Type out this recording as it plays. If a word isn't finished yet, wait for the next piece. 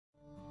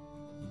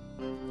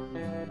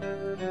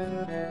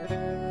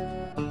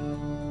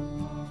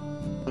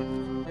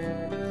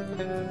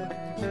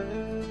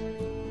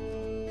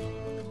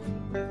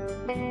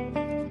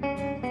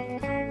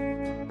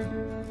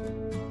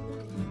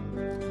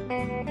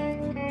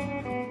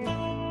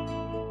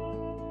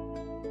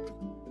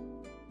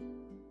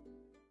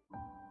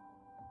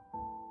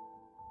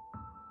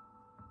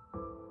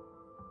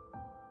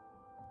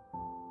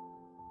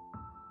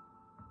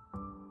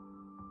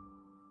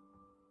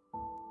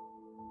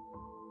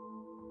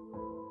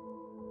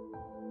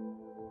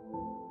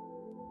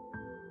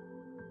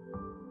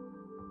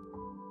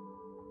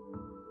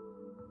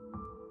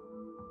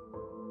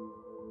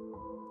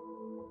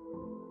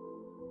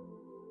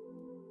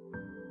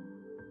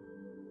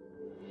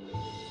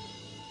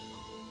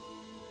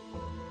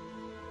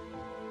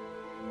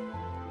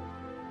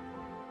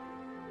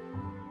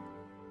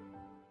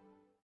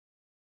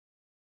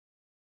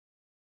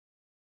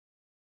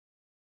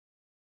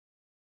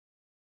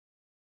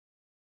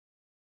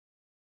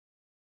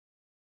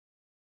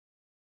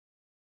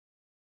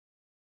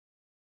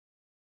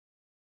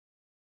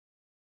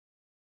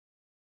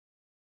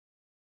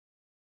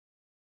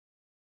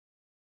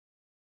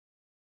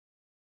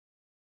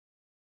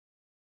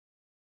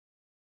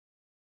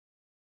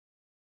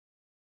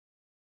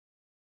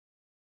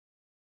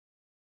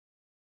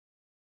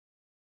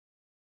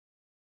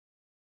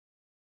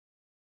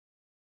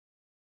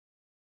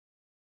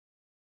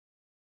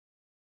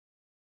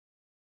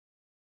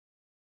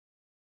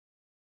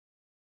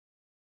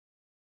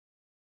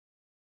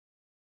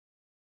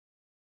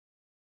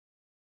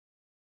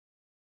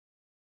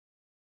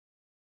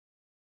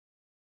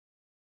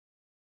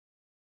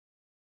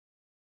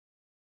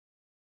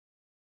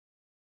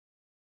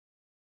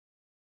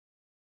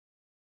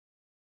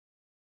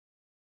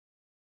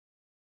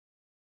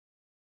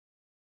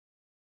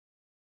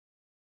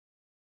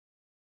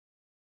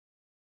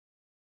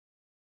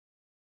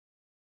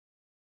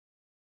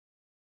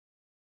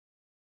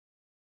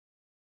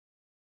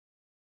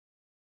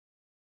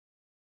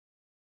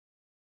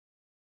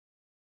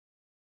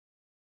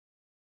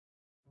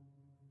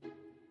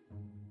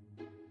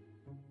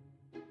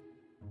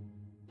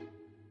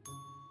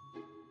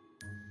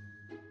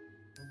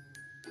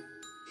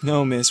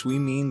No, miss, we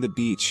mean the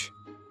beach.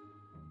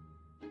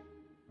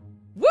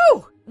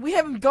 Woo! We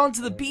haven't gone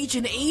to the beach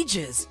in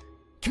ages.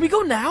 Can we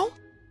go now?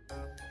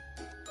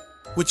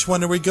 Which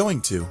one are we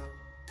going to?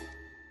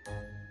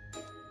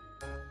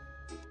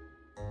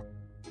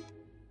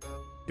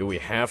 Do we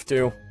have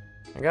to?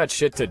 I got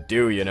shit to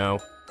do, you know.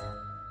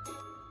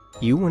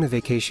 You want a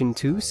vacation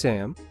too,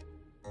 Sam?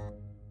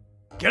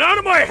 Get out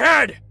of my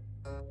head!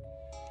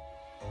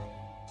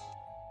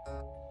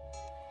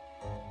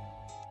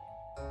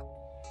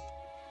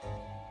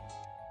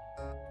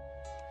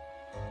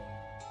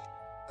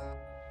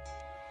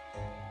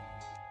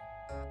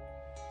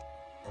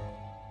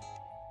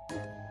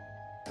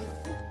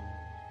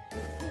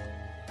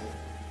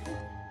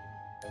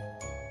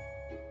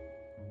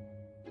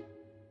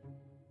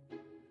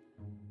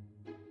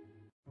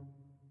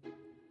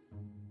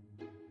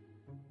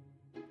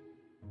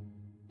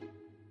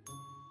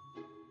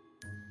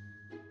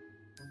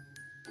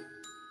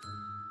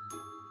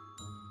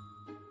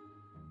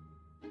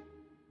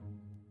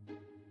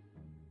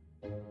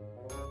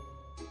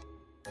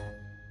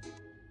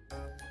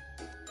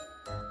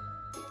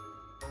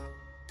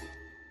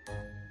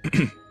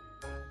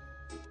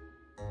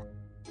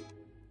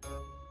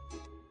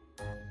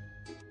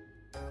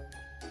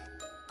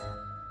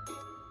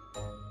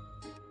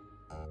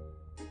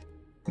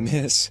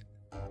 Miss,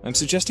 I'm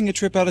suggesting a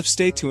trip out of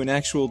state to an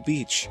actual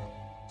beach.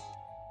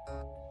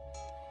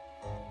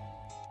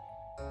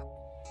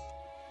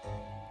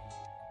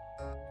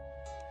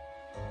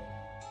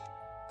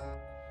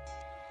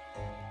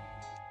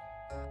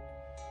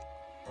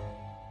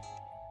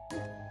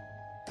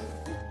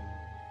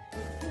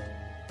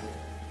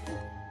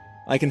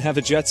 I can have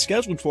a jet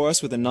scheduled for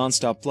us with a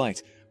non-stop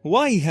flight.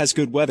 Hawaii has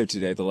good weather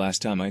today the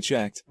last time I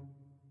checked.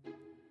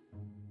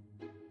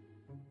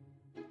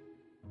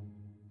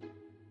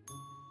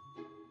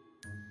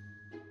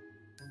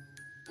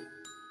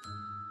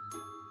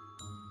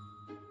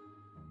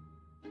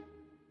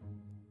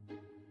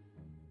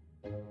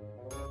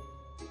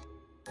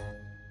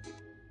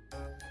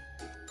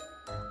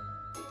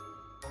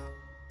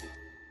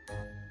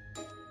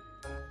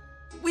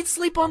 We'd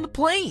sleep on the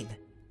plane.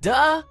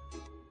 Duh.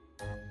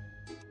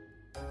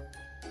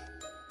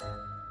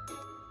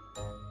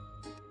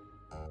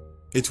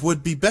 It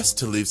would be best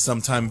to leave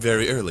sometime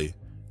very early.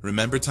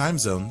 Remember time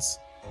zones.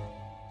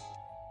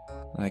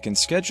 I can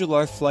schedule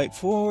our flight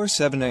for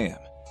 7 a.m.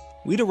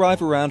 We'd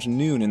arrive around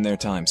noon in their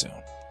time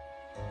zone.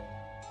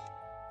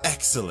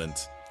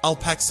 Excellent. I'll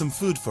pack some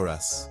food for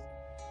us.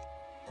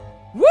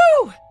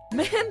 Woo!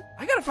 Man,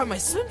 I gotta find my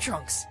swim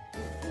trunks.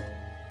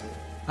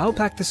 I'll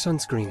pack the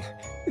sunscreen.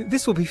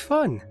 This will be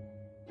fun.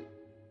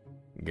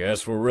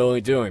 Guess we're really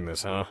doing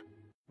this, huh?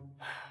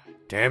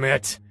 Damn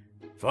it.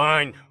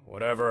 Fine,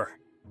 whatever.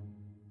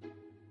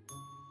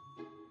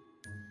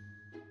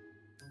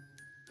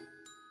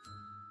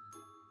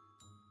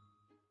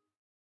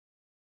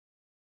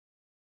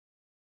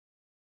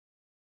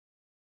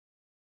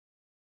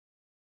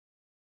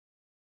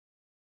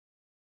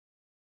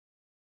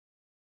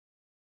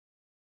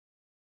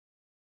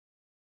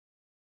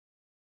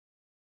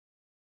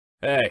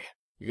 Hey,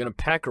 you gonna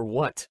pack or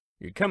what?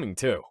 You're coming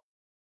too.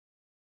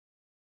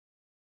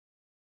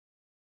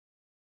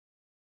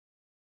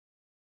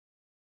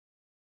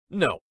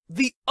 No,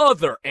 the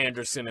other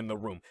Anderson in the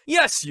room.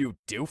 Yes, you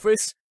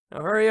doofus!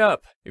 Now hurry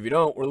up. If you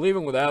don't, we're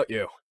leaving without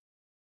you.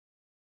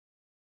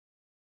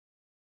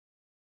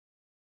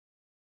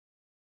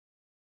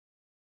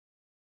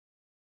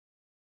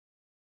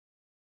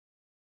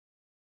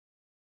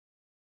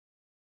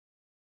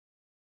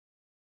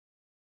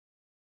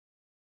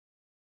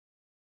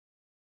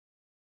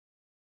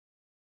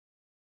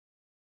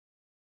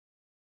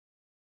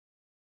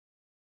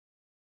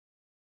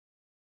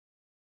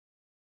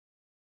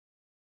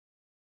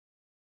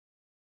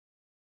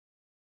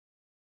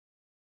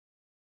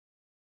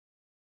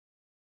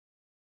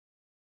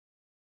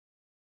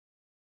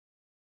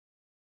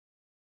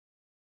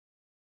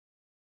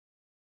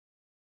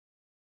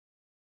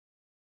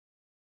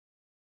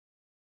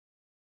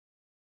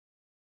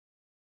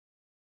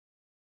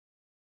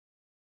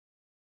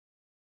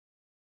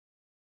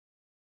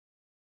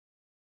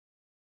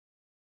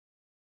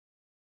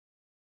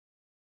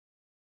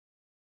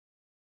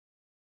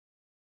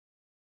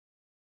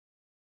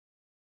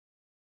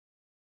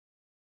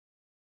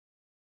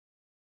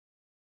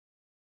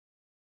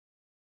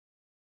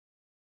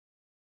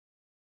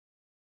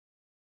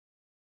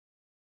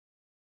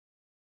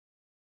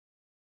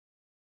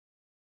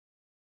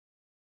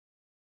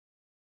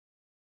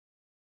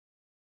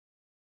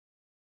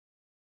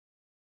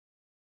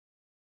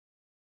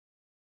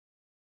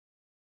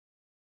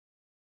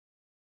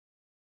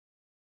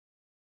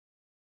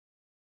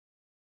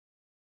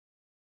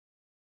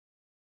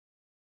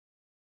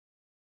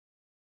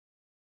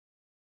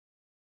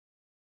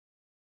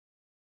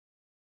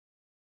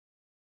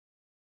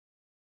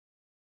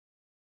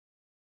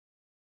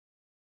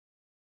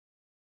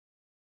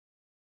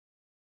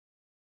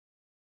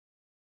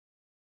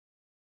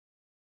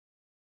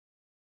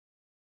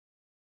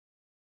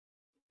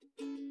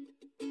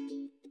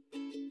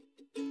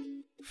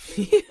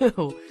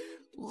 Phew!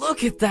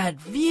 Look at that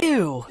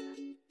view!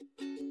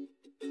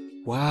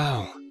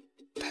 Wow,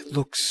 that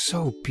looks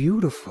so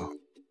beautiful.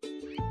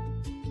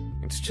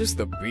 It's just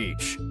the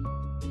beach.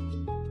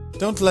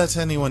 Don't let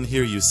anyone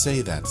hear you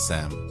say that,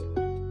 Sam.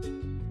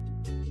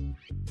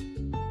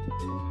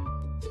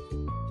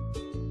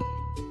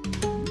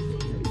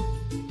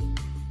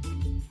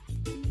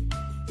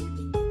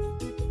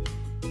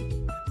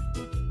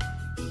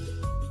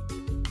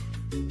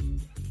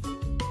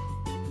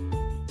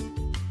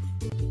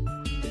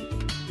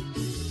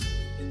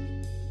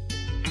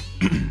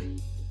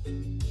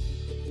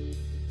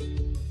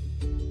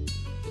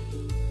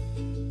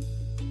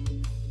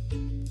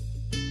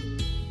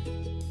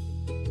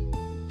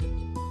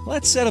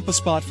 Let's set up a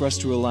spot for us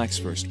to relax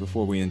first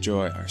before we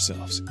enjoy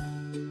ourselves.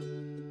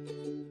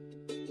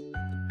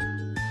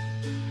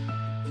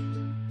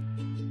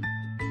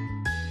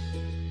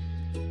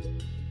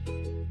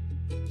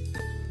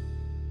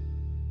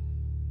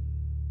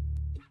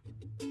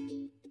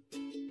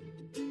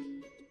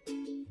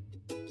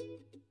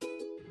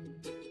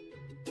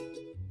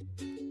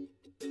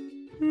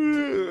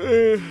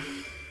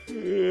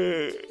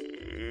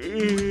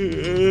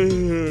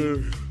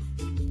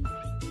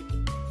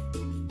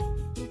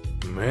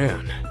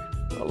 Man,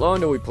 how long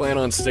do we plan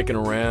on sticking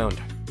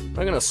around?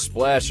 Not gonna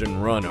splash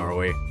and run, are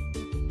we?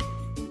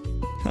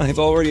 I've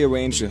already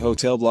arranged a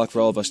hotel block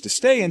for all of us to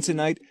stay in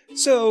tonight,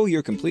 so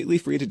you're completely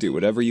free to do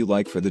whatever you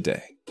like for the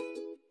day.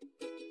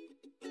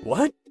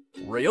 What?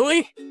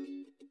 Really?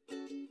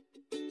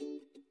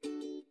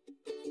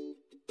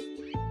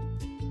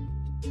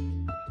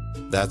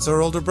 That's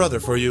our older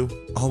brother for you.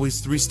 Always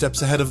 3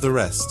 steps ahead of the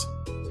rest.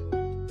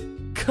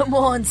 Come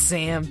on,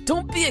 Sam,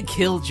 don't be a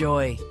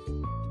killjoy.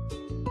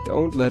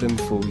 Don't let him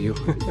fool you.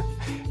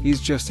 He's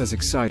just as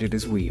excited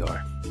as we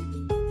are.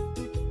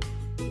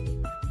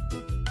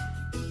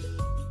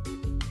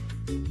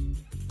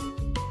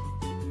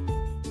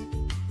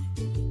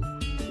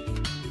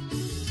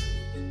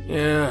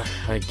 Yeah,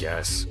 I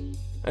guess.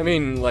 I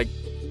mean, like,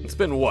 it's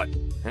been what?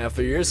 Half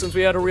a year since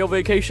we had a real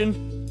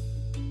vacation?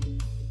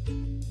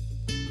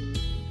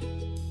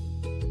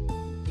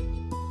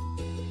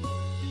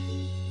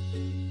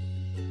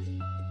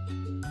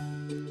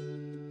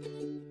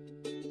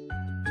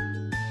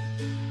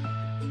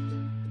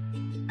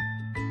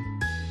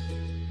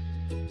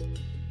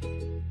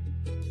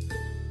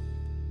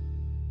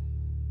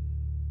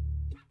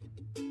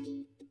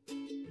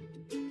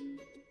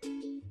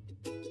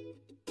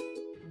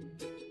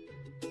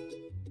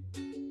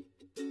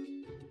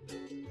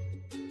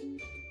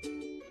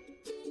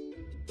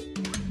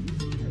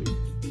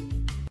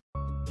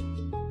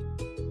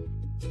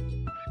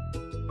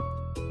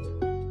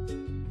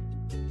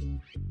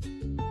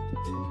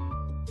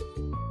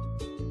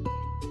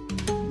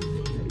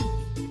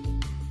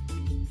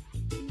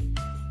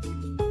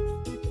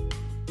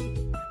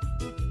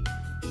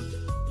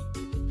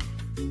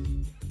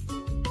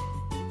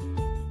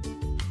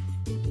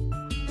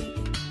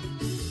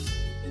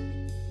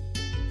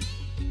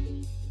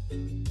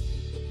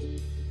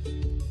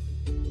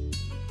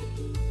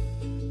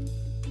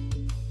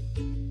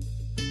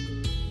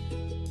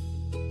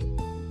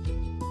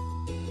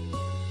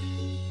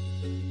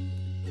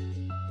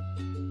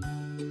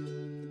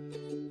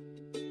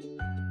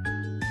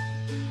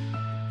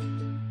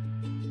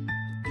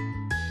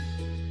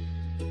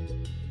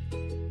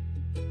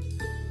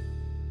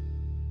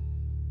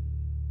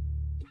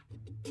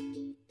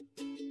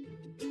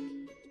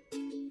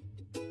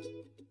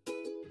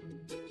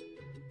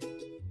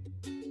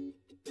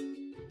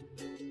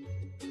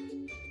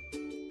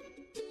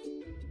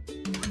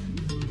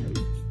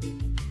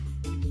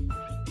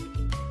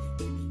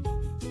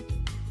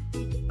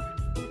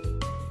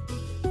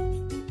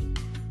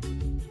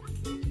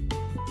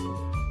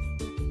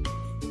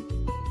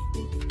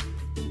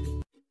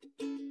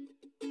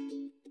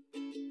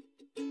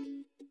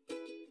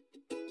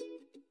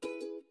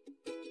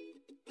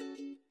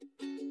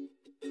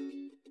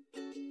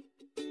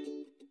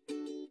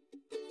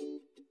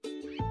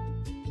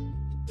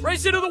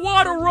 Race into the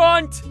water,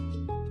 Runt!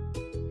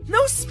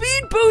 No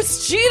speed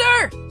boost,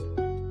 cheater!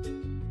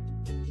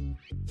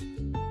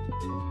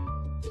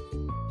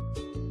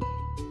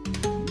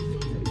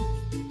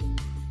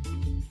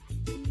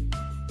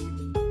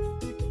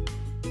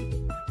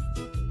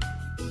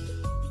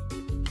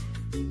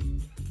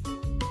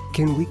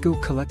 Can we go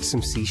collect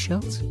some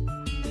seashells?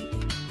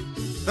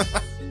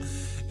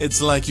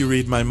 It's like you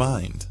read my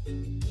mind.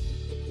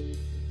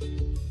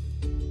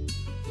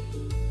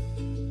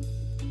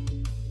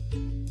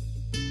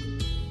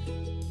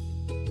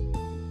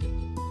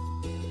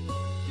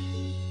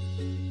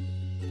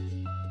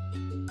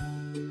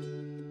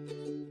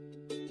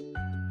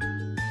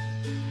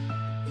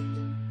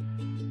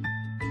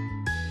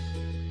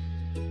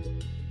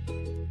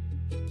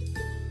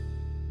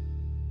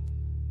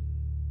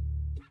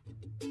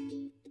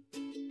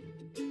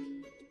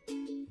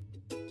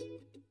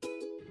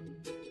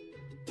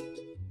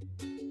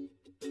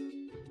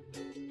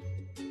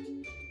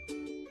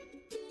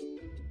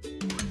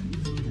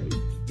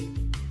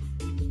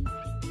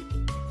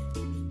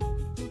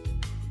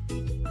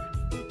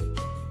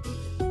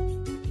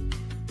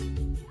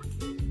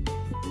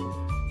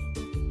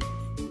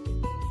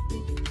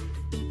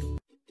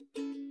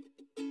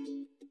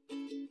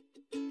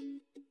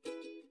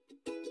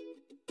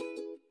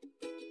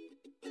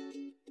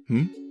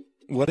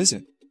 What is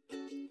it?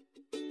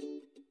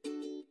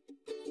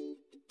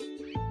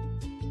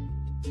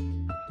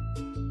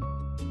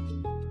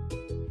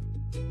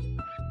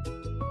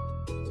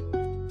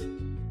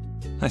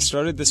 I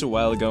started this a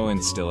while ago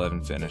and still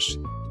haven't finished.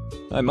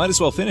 I might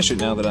as well finish it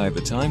now that I have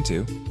the time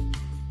to.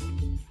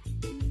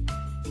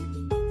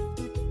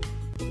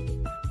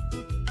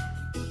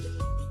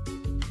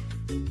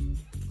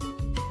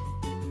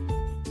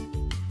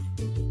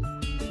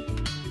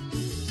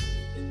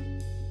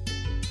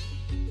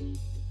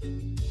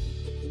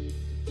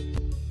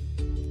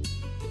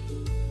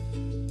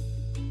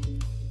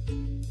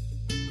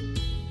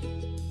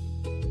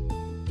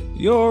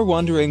 You're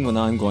wondering when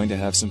I'm going to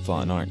have some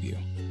fun, aren't you?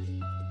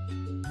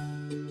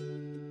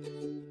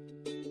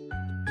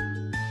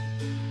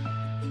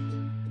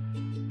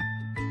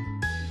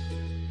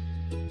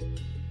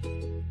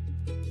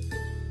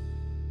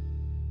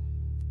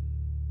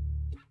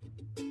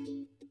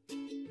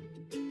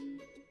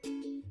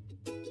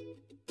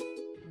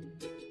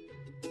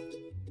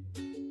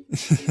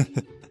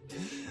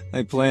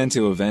 I plan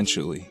to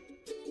eventually.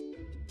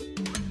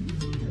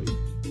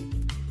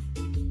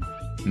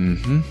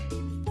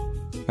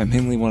 I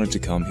mainly wanted to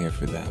come here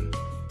for them.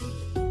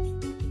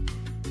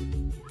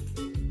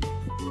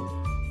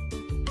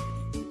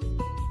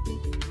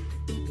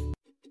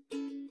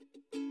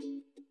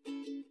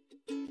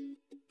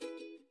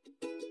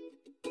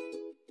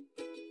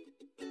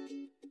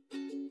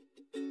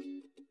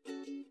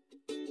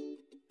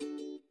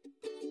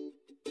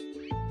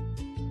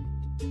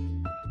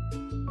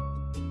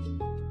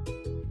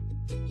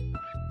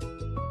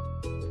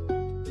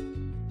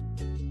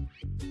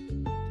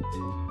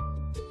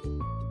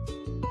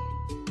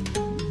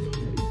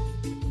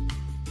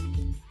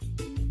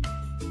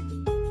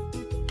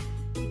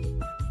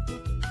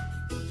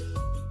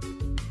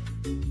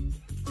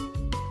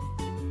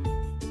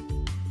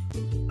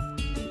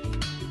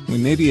 We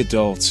may be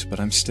adults,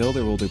 but I'm still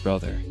their older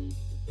brother.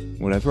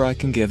 Whatever I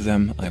can give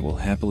them, I will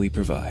happily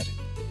provide.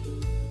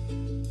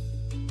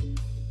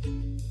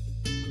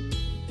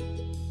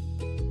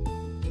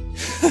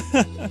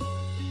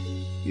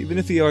 Even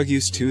if he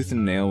argues tooth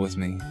and nail with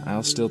me,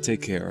 I'll still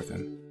take care of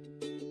him.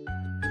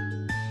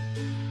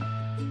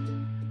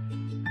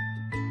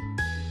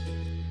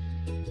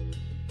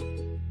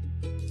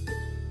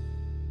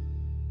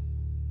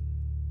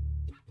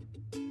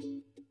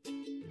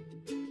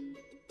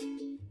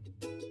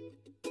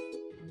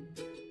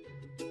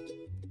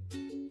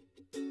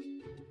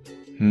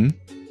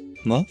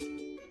 Love?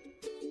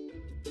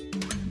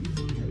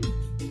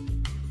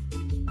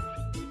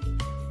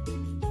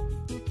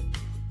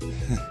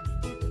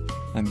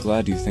 I'm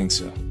glad you think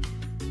so.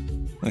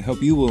 I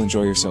hope you will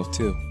enjoy yourself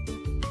too.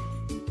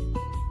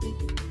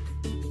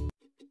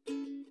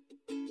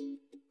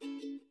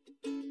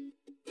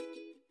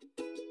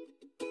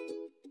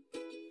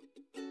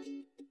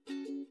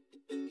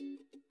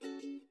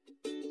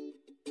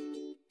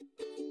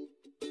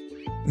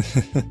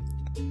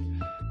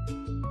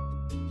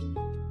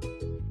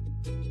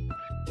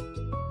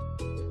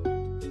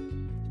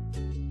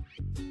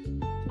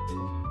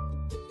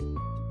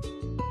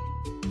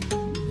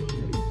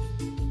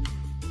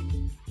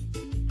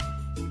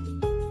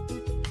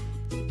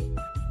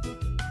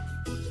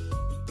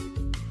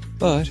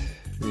 But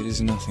it is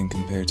nothing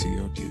compared to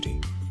your beauty.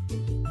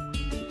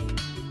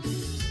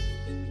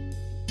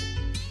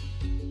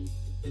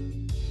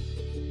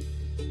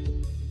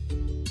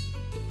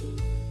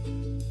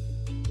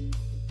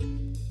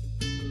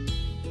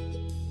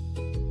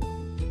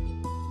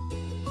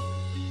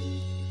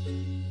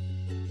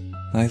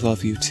 I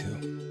love you too.